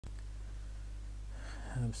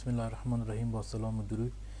بسم الله الرحمن الرحیم. با سلام و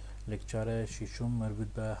درود. لکچر ششم مربوط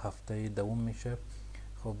به هفته دوم میشه.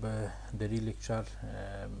 خب در این لکچر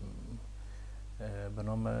به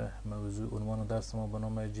نام موضوع عنوان درس ما به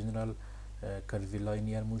نام جنرال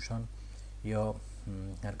کرویلاینیر موشن یا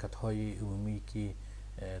حرکت های عمومی که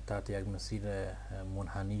تحت یک مسیر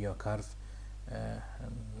منحنی یا کرف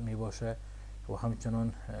می باشه و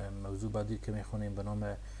همچنان موضوع بعدی که میخونیم به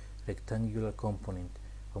نام رکتانگولار کامپوننت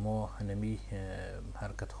و ما نمی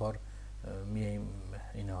حرکت ها میایم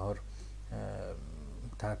اینها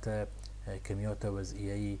تحت کمیات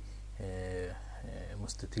وضعیه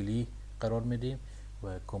مستطیلی قرار میدیم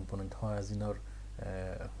و کامپوننت ها از اینا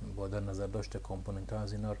با در نظر داشته کامپوننت ها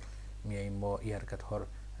از اینا میایم ما این حرکت ها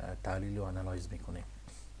تحلیل و انالایز میکنیم.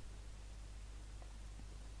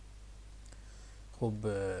 خب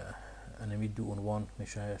انمی دو عنوان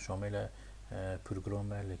میشه شامل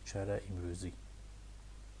پروگرام لکچر امروزی.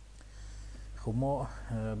 خب ما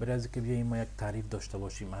برای از که بیاییم ما یک تعریف داشته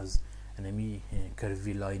باشیم از انمی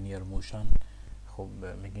کرویلاینیر موشن. خب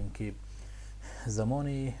میگیم که زمان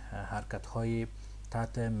حرکت های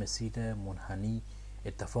تحت مسیر منحنی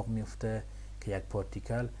اتفاق میفته که یک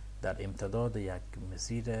پارتیکل در امتداد یک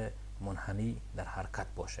مسیر منحنی در حرکت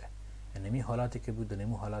باشه. انمی حالتی که بود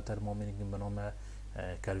انمی حالت ما میگیم به نام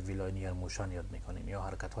کرویلاینیر موشن یاد میکنیم یا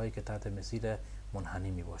حرکت هایی که تحت مسیر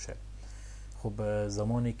منحنی می باشه. خب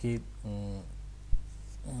زمانی که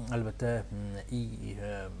البته این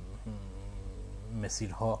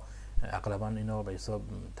مسیرها اغلبا اینا به حساب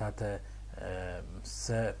تحت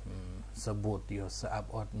سه بود یا سه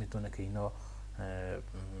ابعاد میتونه که اینا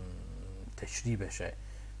تشریح بشه.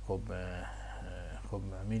 خب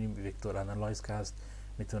همین وکتور انالایز که هست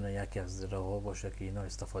میتونه یکی از راه باشه که اینا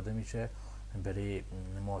استفاده میشه برای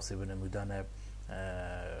محاسبه نمودن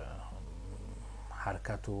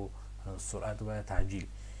حرکت و سرعت و تعجیل.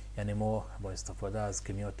 یعنی ما با استفاده از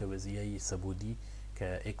کمیات وضعیه سه‌بعدی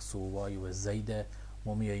که x و y و z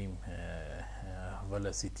ما میاییم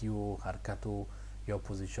ولاسیتی و حرکت و یا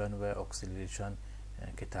پوزیشن و اکسلریشن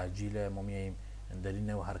که تعجیل ما میاییم در این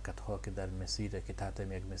نوع حرکت ها که در مسیر که تحت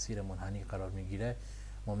یک مسیر منحنی قرار میگیره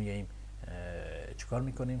ما میاییم چیکار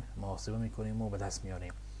میکنیم؟ محاسبه میکنیم و به دست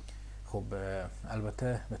میاریم. خب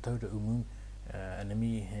البته به طور عموم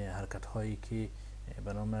انمی حرکت هایی که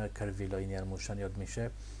به نام کرویلاینیر موشن یاد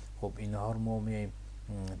میشه خب اینها رو ما میایم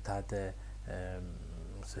تحت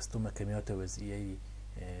سیستم کمیات وضعیه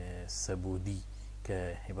سه‌بعدی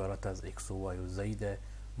که عبارت از x و y و z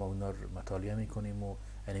ما اونا رو مطالعه میکنیم و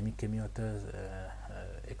انمی کمیات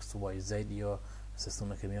x و y z یا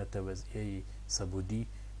سیستم کمیات وضعیه سه‌بعدی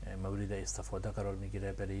مورد استفاده قرار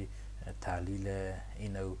میگیره برای تحلیل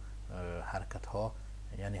این نوع حرکت ها،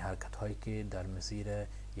 یعنی حرکت هایی که در مسیر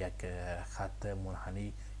یک خط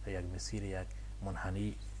منحنی یا یک مسیر یک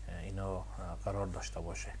منحنی اینا قرار داشته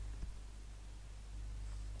باشه.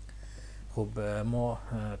 خب ما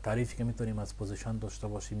تعریفی که میتونیم از پوزیشن داشته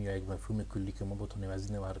باشیم یا یک مفهوم کلی که ما بتونیم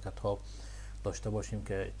از این حرکت ها داشته باشیم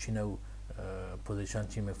که چی نوع پوزیشن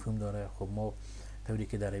چی مفهوم داره. خب ما طوری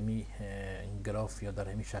که در امی گراف یا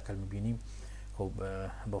در امی شکل میبینیم خب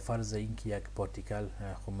با فرض اینکه یک پارتیکل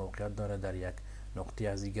خب موقعیت داره در یک نقطه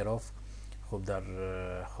از این گراف،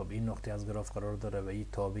 خب این نقطه از گراف قرار داره و این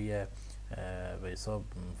تابع به حساب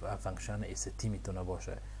فانکشن ast میتونه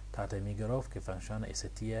باشه تحت می گراف که فانکشن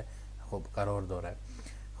ast خب قرار داره.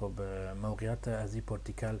 خب موقعیت از این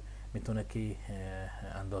پارتیکل میتونه که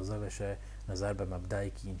اندازه بشه نظر به مبدعی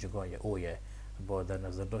که این جگاه اویه. با در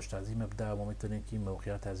نظر داشت از این مبدع ما میتونیم که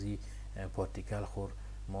موقعیت از این پارتیکل خور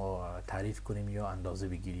ما تعریف کنیم یا اندازه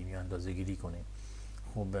بگیریم یا اندازه گیری کنیم.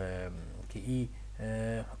 خب که این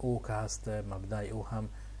او که هست مبدع او هم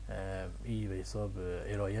ای به حساب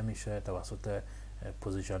ارائه میشه توسط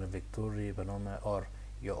پوزیشن وکتوری به نام r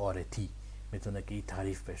یا rt میتونه که این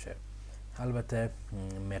تعریف بشه. البته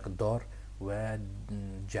مقدار و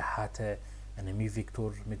جهت انمی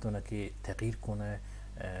وکتور میتونه که تغییر کنه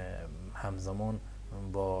همزمان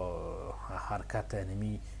با حرکت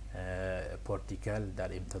انمی پارتیکل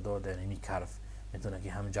در امتداد انمی کرف میتونه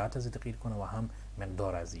که هم جهت از تغییر کنه و هم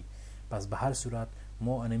مقدار از این. پس به هر صورت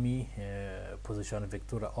ما انمی پوزیشن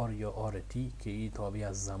وکتور r یا rt که این تابع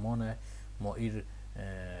از زمان ما این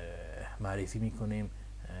معرفی میکنیم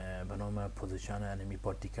به نام پوزیشن انمی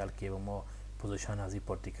پارتیکل که ما پوزیشن از این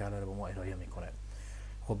پارتیکل رو به ما ارائه میکنه.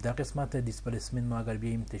 خب در قسمت دیسپلیسمنت ما اگر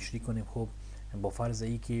بیاییم تشریح کنیم خب با فرض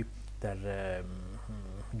ای که در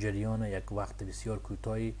جریان یک وقت بسیار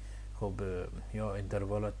کوتاهی خب یا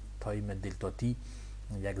اینتروال تایم دلتا تی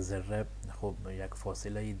یک ذره خب یک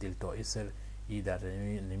فاصله دلتا اسر ای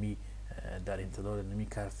در امتداد نمی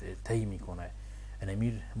کرف طی میکنه.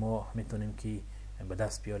 نمیر ما میتونیم که به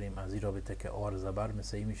دست بیاریم از این رابطه که آر زبر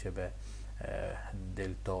مثل میشه به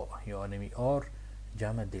دلتا یا انمی آر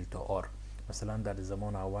جمع دلتا آر. مثلا در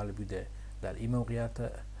زمان اول بوده در این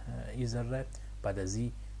موقعیت این ذره، بعد از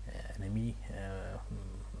این انمی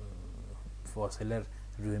فاصله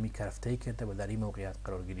روی می کرفته کرده و در این موقعیت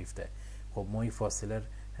قرار گرفته. خب ما این فاصله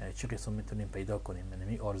چه قسم میتونیم پیدا کنیم؟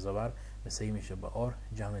 انمی آر زبر مثل میشه به آر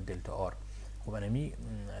جمع دلتا آر. خب انمی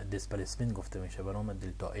دیسپلیسمنت گفته میشه به نام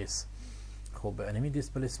دلتا اس. خب انمی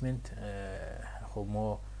دیسپلیسمنت، خب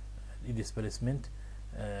ما این دیسپلیسمنت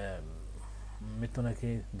میتونه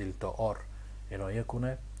که دلتا آر ارائه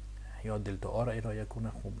کنه یا دلتا آر ارائه کنه.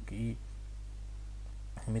 خب که این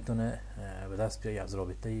میتونه به دست بیایی از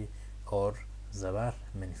رابطه آر زبر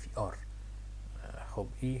منفی آر. خب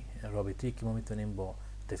این رابطه که ما میتونیم با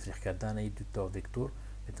تفریق کردن این دو تا وکتور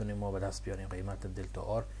میتونیم ما به دست بیاریم قیمت دلتا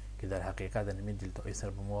آر که در حقیقت انمی دلتا ای سر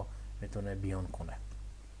به ما میتونه بیان کنه.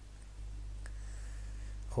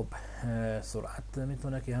 خب سرعت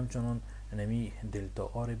میتونه که همچنان انمی دلتا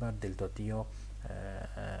آر بر دلتا تی یا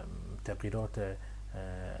تغییرات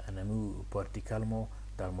انمو پارتیکل ما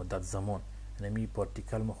در مدت زمان. انمی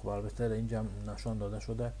پارتیکل ما خب البته در اینجا نشان داده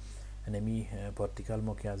شده انمی پارتیکل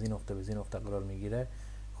ما که از این نقطه به این نقطه قرار میگیره.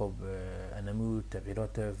 خب انمو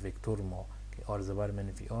تغییرات وکتور ما که آر زبر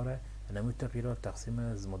منفی آره، انمو تغییرات تقسیم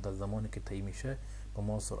از مدت زمانی که طی میشه با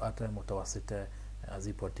ما سرعت متوسط از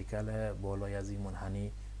این پارتیکل بالای از این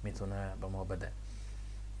منحنی میتونه به ما بده.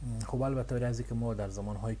 خب البته از که ما در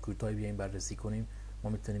زمانهای کوتاهی بیایم بررسی کنیم ما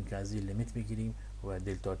میتونیم که از این لیمیت بگیریم و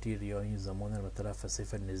دلتا تی یا این زمان رو به طرف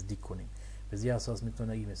صفر نزدیک کنیم. به این اساس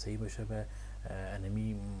میتونه این مثلی باشه به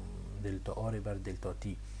انمی دلتا آر بر دلتا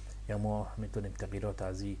تی، یا ما میتونیم تغییرات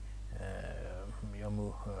از این یا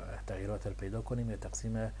ما تغییرات رو پیدا کنیم یا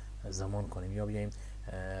تقسیم زمان کنیم یا بیایم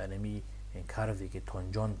انمی کروی که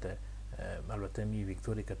تانجانت، البته می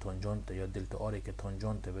وکتوری که تانجانت یا دلتا آری که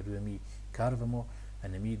تانجانت به روی می کرو ما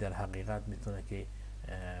انمی در حقیقت میتونه که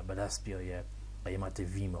به دست بیایه قیمت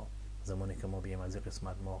وی ما زمانی که ما بیایم از این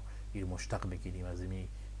قسمت ما این مشتق بگیریم از این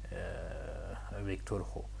وکتور.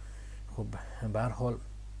 خب به هر حال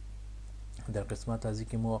در قسمت از این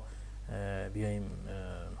که ما بیایم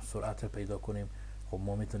سرعت رو پیدا کنیم خب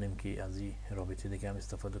ما میتونیم که از این رابطه دیگه هم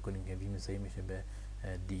استفاده کنیم که وی مثلی میشه به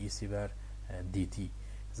دی ای سی بر دی تی.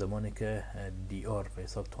 زمانی که دی آر به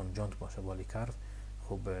حساب تانجانت باشه بالی کرف،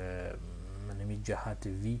 خب منمی جهت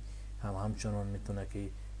وی هم همچنان میتونه که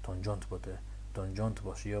تانجانت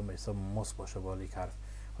باشه یا به حساب ماس باشه بالی کرف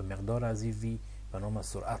و مقدار از این وی به نام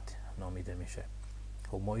سرعت نامیده میشه.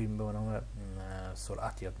 خب ما این به نام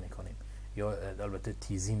سرعت یاد میکنیم یا البته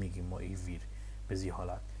تیزی میگیم ما این ویر به زی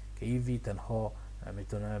حالت که این وی تنها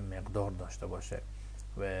میتونه مقدار داشته باشه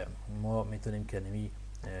و ما میتونیم که نمی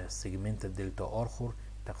سگمنت دلتا آر خور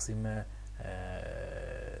تقسیم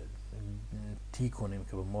تی کنیم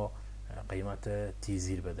که به ما قیمت تی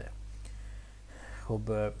زیر بده.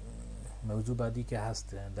 خب موضوع بعدی که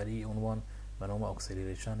هست در این عنوان به نام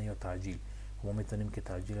اکسلریشن یا تعجیل. ما میتونیم که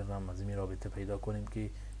تعجیل را از این رابطه پیدا کنیم که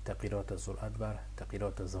تغییرات سرعت بر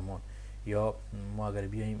تغییرات زمان، یا ما اگر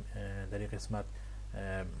بیایم در این قسمت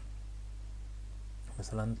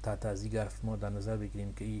مثلا تحت از این گرف ما در نظر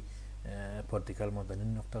بگیریم که این پارتیکل ما در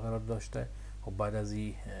این نقطه قرار داشته، خب بعد از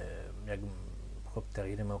این یک خب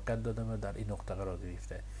تغییر موقت داده و در این نقطه قرار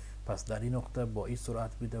گرفته، پس در این نقطه با این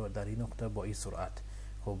سرعت بوده و در این نقطه با این سرعت.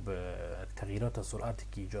 خب تغییرات سرعتی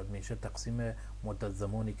که ایجاد میشه تقسیم مدت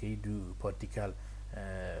زمانی که این دو پارتیکل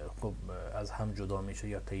خب از هم جدا میشه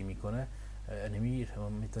یا طی میکنه نمی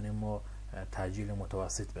میتونیم ما تعجیل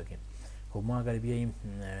متوسط بگیم. خب ما اگر بیاییم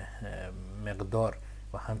مقدار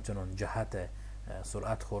و همچنان جهت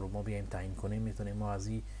سرعت خور ما بیایم تعیین کنیم میتونیم ما از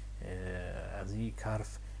این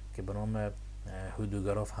کرف که به نام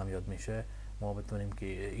هودوگراف هم یاد میشه ما بتونیم که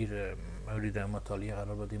این مورد مطالعه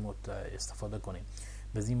قرار بدیم و استفاده کنیم.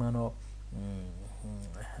 به این معنا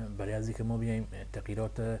برای از اینکه ما بیایم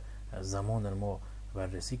تغییرات زمان ما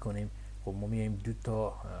بررسی کنیم خب ما بیایم دو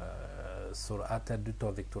تا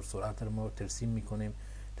وکتور سرعت ما ترسیم میکنیم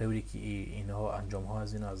طوری که اینها انجام ها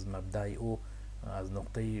از این از مبدأ او از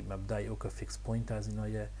نقطه مبدأ او که فیکس پوینت از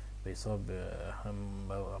اینها به حساب هم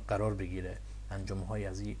قرار بگیره انجام های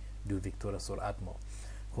از این دو وکتور سرعت ما.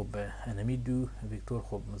 خب انمی دو وکتور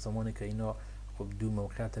خب زمانی که اینا خب دو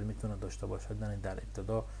موقعیت میتونه داشته باشد در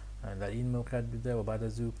ابتدا در این موقعیت بوده و بعد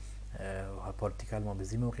از او پارتیکل ما به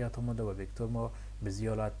زی موقعیت آمده و وکتور ما به زی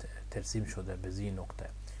حالت ترسیم شده به زی نقطه.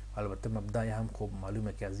 البته مبدأ هم خب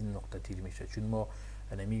معلومه که از این نقطه تیر میشه چون ما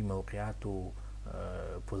انمی موقعیت و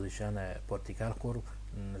پوزیشن پارتیکل خور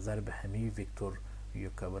نظر به همی وکتور یا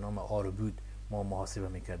که به نام آر بود ما محاسبه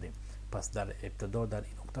میکردیم. پس در ابتدا در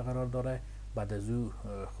این نقطه قرار داره بعد از او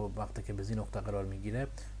خب وقتی که به این نقطه قرار میگیره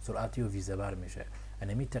سرعت و وی زبر میشه.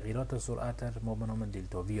 یعنی تغییرات سرعت ما به نام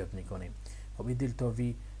دلتا وی یاد میکنیم. خب این دلتا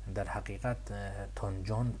وی در حقیقت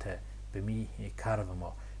تانجانت به می کرو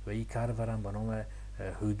ما و این کرو هم به نام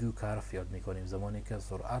هودو کرف یاد میکنیم. زمانی که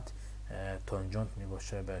سرعت تانجانت می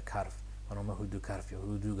باشه به کرف به نام هودو کرف یا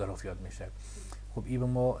هودو گراف یاد میشه. خب این به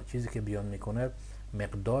ما چیزی که بیان میکنه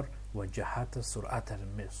مقدار و جهت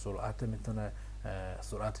سرعت میتونه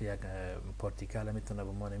سرعت یک پارتیکل میتونه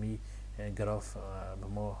به ما نمی گراف به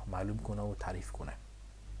ما معلوم کنه و تعریف کنه.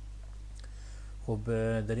 خب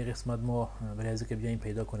در این قسمت ما برای از که بیایم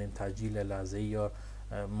پیدا کنیم تعجیل لحظه‌ای یا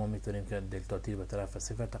ما میتونیم که دلتا تی به طرف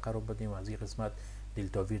صفر تقرب بدیم و از این قسمت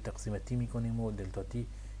دلتا وی تقسیم تی میکنیم و دلتا تی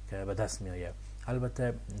که به دست میآید.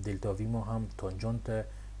 البته دلتا وی ما هم تانجانت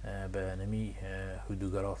به نمی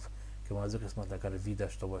هودوگراف که ما از این قسمت اگر وی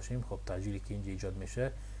داشته باشیم خب تعجیلی که اینجا ایجاد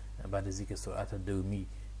میشه بعد از اینکه سرعت دومی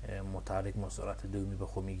متحرک ما سرعت دومی به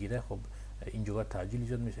خود میگیره خب اینجا تعجیل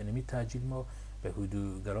ایجاد میشه. نمی تعجیل ما به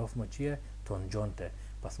هودوگراف ما چیه؟ تانجانته.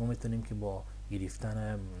 پس ما میتونیم که با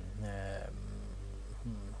گرفتن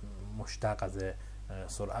مشتق از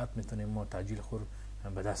سرعت میتونیم ما تعجیل خور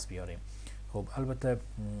به دست بیاریم. خب البته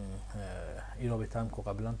این رابطه هم که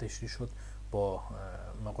قبلا تشریح شد با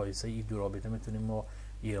مقایسه این دو رابطه میتونیم ما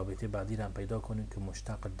یه رابطه بعدی رو هم پیدا کنیم که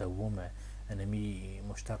مشتق دومه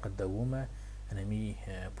مشتق دومه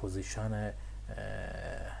پوزیشن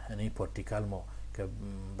پارتیکل ما که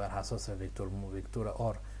بر اساس وکتور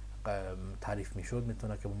آر تعریف میشد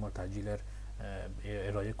میتونه که ما تعجیل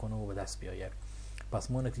ارائه کنه و به دست بیاید.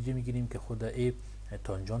 پس ما نتیجه میگیریم که خود ای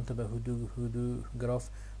تانجانت به هودوگراف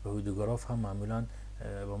و هودوگراف هم معمولا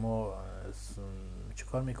با ما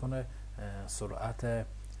چیکار میکنه؟ سرعت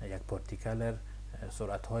یک پارتیکل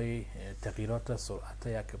سرعت های تغییرات سرعت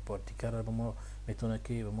یک پارتیکل رو به ما میتونه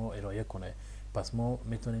که به ما ارائه کنه. پس ما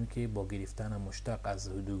میتونیم که با گرفتن مشتق از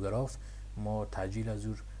هودوگراف ما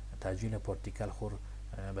تعجیل پارتیکل خور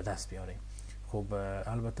به دست بیاریم. خب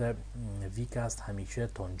البته وی که است همیشه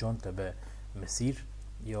تانجانت به مسیر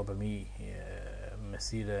یا به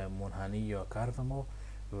مسیر منحنی یا کرو ما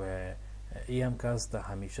و ای هم که است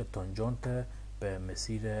همیشه تانجانت به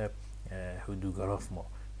مسیر هودوگراف ما.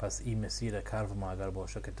 پس این مسیر کرو ما اگر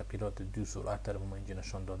باشه که تغییرات دو سرعت رو ما اینجا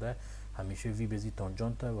نشان داده همیشه وی بزی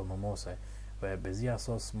تانجانت و مماسه و بزی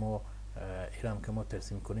اساس ما این هم که ما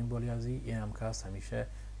ترسیم کنیم بالی از این هم که است همیشه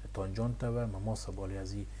تانجانت و مماسه بالی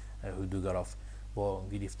از این هودوگراف. با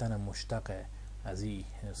گرفتن مشتق از این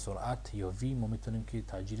سرعت یا وی ما میتونیم که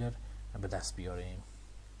تعجیل به دست بیاریم.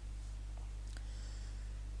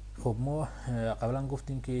 خب ما قبلا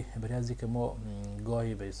گفتیم که برای از که ما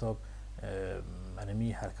گاهی به حساب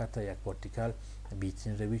انمی حرکت یک پارتیکل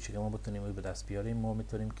بیتین روی که ما بتونیم به دست بیاریم ما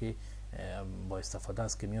میتونیم که با استفاده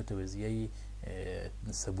از کمیات وضعیه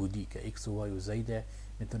ثبوتی که ایکس و وای و زیده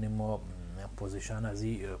میتونیم ما پوزیشن از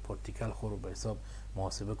این پارتیکل خور به حساب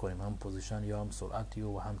محاسبه کنیم، هم پوزیشن یا هم سرعتی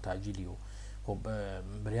و هم تعجیلی. و خب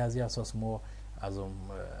برای از این اساس ما از اون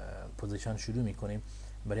پوزیشن شروع میکنیم.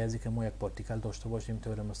 برای از اینکه ما یک پارتیکل داشته باشیم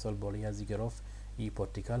طور مثال بالای از این گراف این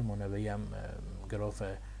پارتیکل منوی هم گراف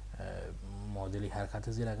معادلی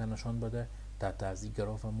حرکت زیر اگر نشان بده تحت از این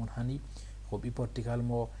گراف منحنی. خب این پارتیکل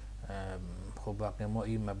ما خب واقعا ما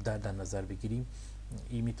این مبدأ در نظر بگیریم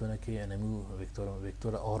این میتونه که انمو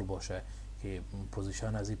وکتور آر باشه که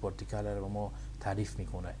پوزیشن از این پارتیکل رو ما تعریف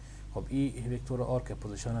میکنه. خب این وکتور آر که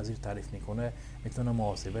پوزیشن از این تعریف میکنه میتونه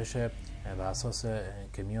محاسبه شه و اساس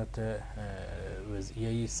کمیات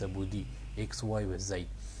وضعیه ثبوتی x y و z.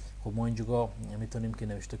 خب ما اینجا میتونیم که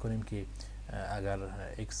نوشته کنیم که اگر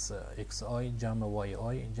xi جمع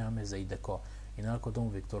yi جمع زیدکا اینا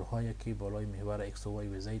کدوم وکتورهایی که بالای محور x و y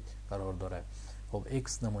و z قرار داره. خب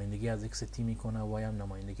x نمایندگی از x t میکنه، y هم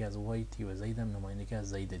نمایندگی از y t و z هم نمایندگی از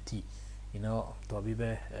زید t. اینا تابع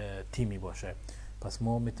به t می باشه. پس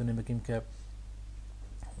ما میتونیم بگیم که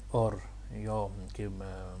r یا که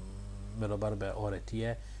برابر به r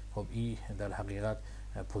t. خب این در حقیقت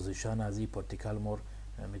پوزیشن از این پارتیکل مور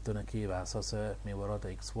میتونه که به اساس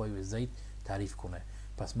محورات x y و z تعریف کنه.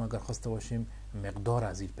 پس ما اگر خواسته باشیم مقدار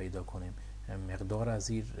از این پیدا کنیم، مقدار از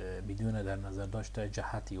این بدون در نظر داشته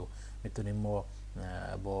جهتی و میتونیم ما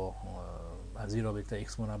با از این رابطه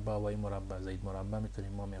x مربع و y مربع z مربع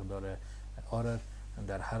میتونیم ما مقدار r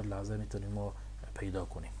در هر لحظه میتونیم ما پیدا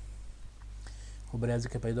کنیم. خب برای از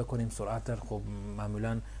که پیدا کنیم سرعت، خب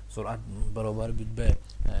معمولا سرعت برابر بود به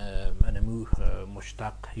انمو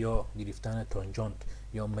مشتق یا گرفتن تانجانت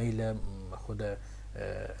یا میل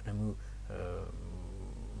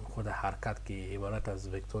خود حرکت که عبارت از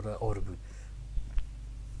وکتور آر بود.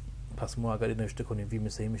 پس ما اگر نوشته کنیم وی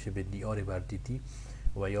مثل میشه به دی آر بر دی تی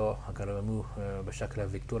و یا اگر مو به شکل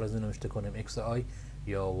وکتور از نوشته کنیم x آی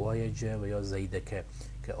یا y ج و یا زید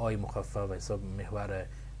که آی مخفف و حساب محور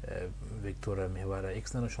وکتور محور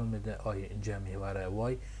x نشان میده، آی ج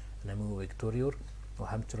محور y نمو وکتوریور و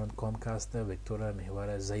همچنان کامکاست وکتور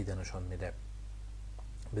محور زید نشان میده.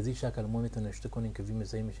 به این شکل ما میتونیم نوشته کنیم که v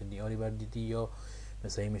مساوی میشه دی آری بر دی تی یا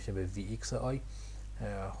مساوی میشه به وی ایکس آی.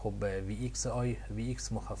 خب وی ایکس آی وی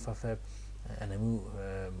ایکس مخفف نمو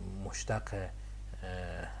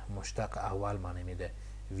مشتق اول معنی میده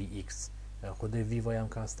وی ایکس، خود وی وای هم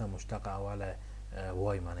که هست مشتق اول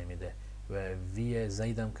وای معنی میده و وی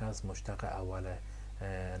زید هم که هست مشتق اول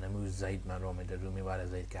نمو زید من رو میده رو محور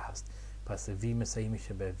زید که هست. پس وی مساوی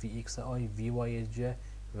میشه به وی ایکس آی وی وای ج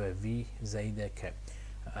و وی زید که.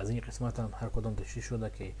 از این قسمت هم هر کدام تشریح شده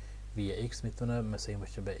که وی ایکس میتونه مساوی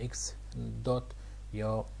بشه به ایکس دات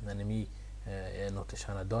یا نمی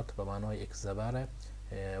نوتشان دات به معنای ایکس زبره،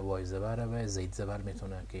 وای زبره و زید زبر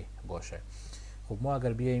میتونه که باشه. خب ما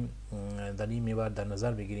اگر بیایم در این محور در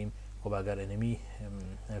نظر بگیریم، خب اگر انمی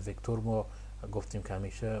وکتور ما گفتیم که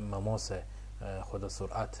همیشه مماس خود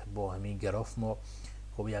سرعت با همین گراف ما،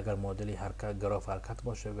 خب اگر معادل حرکت گراف حرکت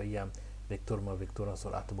باشه و یا وکتور ما وکتور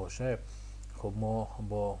سرعت باشه، خب ما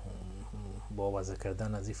با وضع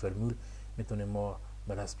کردن از این فرمول میتونیم ما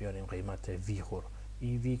به دست بیاریم قیمت وی خور.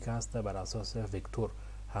 ای وی که هست بر اساس وکتور،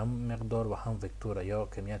 هم مقدار و هم وکتور یا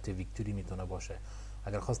کمیت وکتوری میتونه باشه.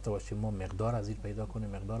 اگر خواسته باشیم ما مقدار از این پیدا کنیم،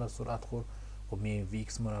 مقدار از سرعت خور، خب میایم وی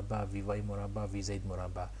ایکس مربع وی وای مربع وی زید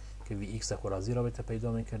مربع که وی ایکس خور از این رابطه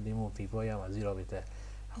پیدا میکردیم و وی وای هم از این رابطه.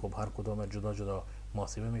 خب هر کدام جدا جدا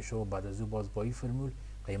محاسبه میشه و بعد از او باز با این فرمول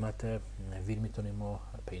قیمت وی میتونیم ما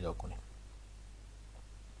پیدا کنیم.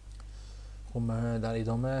 خب در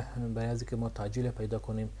ادامه برای از که ما تعجیل پیدا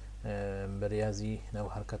کنیم برای از این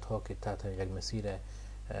نوع حرکت ها که تحت یک مسیر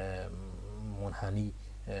منحنی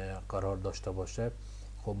قرار داشته باشه،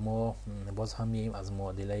 خب ما باز هم میایم از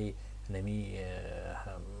معادله نمی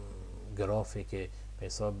گرافی که به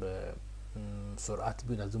حساب سرعت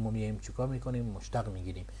بود از اون ما میایم چیکار میکنیم؟ مشتق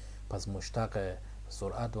میگیریم. پس مشتق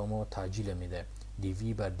سرعت و ما تعجیل میده دی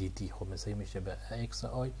وی بر دی تی. خب مثلا میشه به ایکس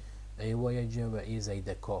آی ای وای ج و ای زید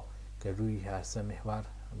کا که روی هر سه محور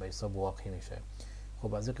به حساب واقع میشه.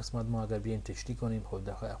 خب از این قسمت ما اگر بیایم تشریح کنیم،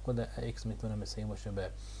 خب خود ایکس میتونه مثلا باشه به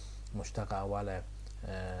مشتق اول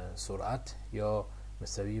سرعت یا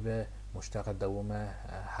مساوی به مشتق دوم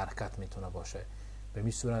حرکت میتونه باشه. به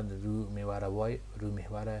می صورت رو محور وای رو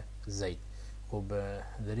محور زید. خب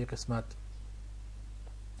در این قسمت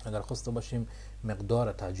اگر خواسته باشیم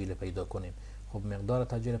مقدار تعجیل پیدا کنیم، خب مقدار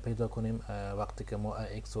تعجیل پیدا کنیم وقتی که ما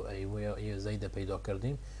ایکس و ای و ای زید پیدا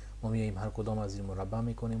کردیم، ما میایم هر کدام از این مربع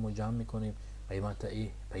میکنیم و جمع میکنیم، قیمت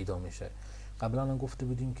ای پیدا میشه. قبلا هم گفته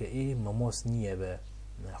بودیم که ای مماس نیه به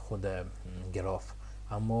خود گراف،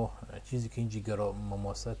 اما چیزی که اینجا گراف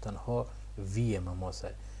مماسه تنها وی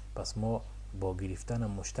مماسه. پس ما با گرفتن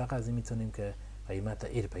مشتق از این میتونیم که قیمت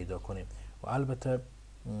ای پیدا کنیم و البته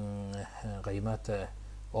قیمت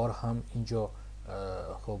آر هم اینجا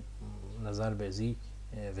خب نظر به زی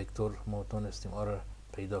وکتور ما تونستیم آر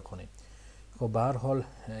پیدا کنیم. خب به هر حال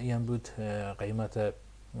این بود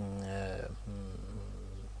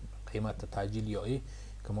قیمت تعجیل یا ای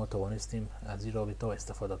که ما توانستیم از این رابطه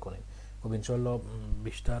استفاده کنیم. خب انشالله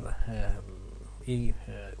بیشتر این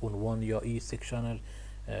عنوان یا این سکشنر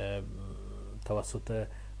توسط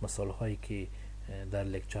مثال هایی که در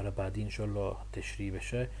لکچر بعدی انشالله تشریح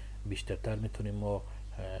بشه بیشترتر میتونیم ما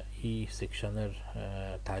این سکشنر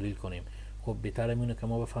تحلیل کنیم. خب بهتر میونه که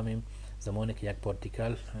ما بفهمیم زمانی که یک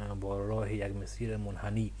پارتیکل با راه یک مسیر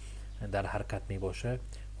منحنی در حرکت می باشه،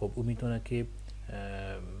 خب او میتونه که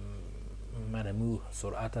منمو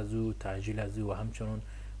سرعت از او، تعجیل از او و همچنان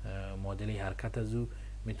معادله حرکت از او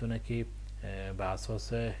میتونه که به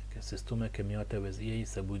اساس سیستم کمیات وضعی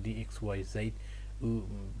ثبوتی x y z او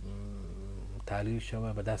تحلیل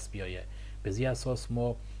شوه به دست بیایه. به زی اساس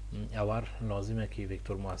ما اول لازمه که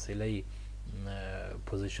وکتور محصله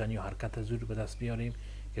پوزیشن یا حرکت از او رو به دست بیاریم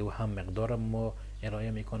که او هم مقدار ما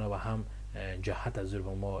ارائه میکنه و هم جهت از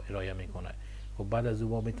او ما ارائه میکنه. خب بعد از او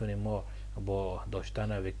ما میتونیم ما با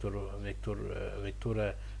داشتن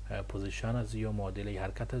وکتور پوزیشن از یا معادله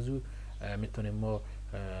حرکت از او میتونیم ما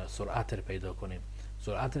سرعت رو پیدا کنیم.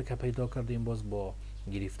 سرعت رو که پیدا کردیم باز با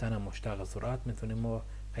گرفتن مشتق سرعت میتونیم ما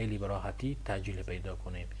خیلی به راحتی تعجیل پیدا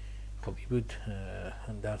کنیم. خب این بود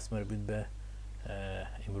درس مربوط به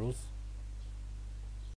امروز.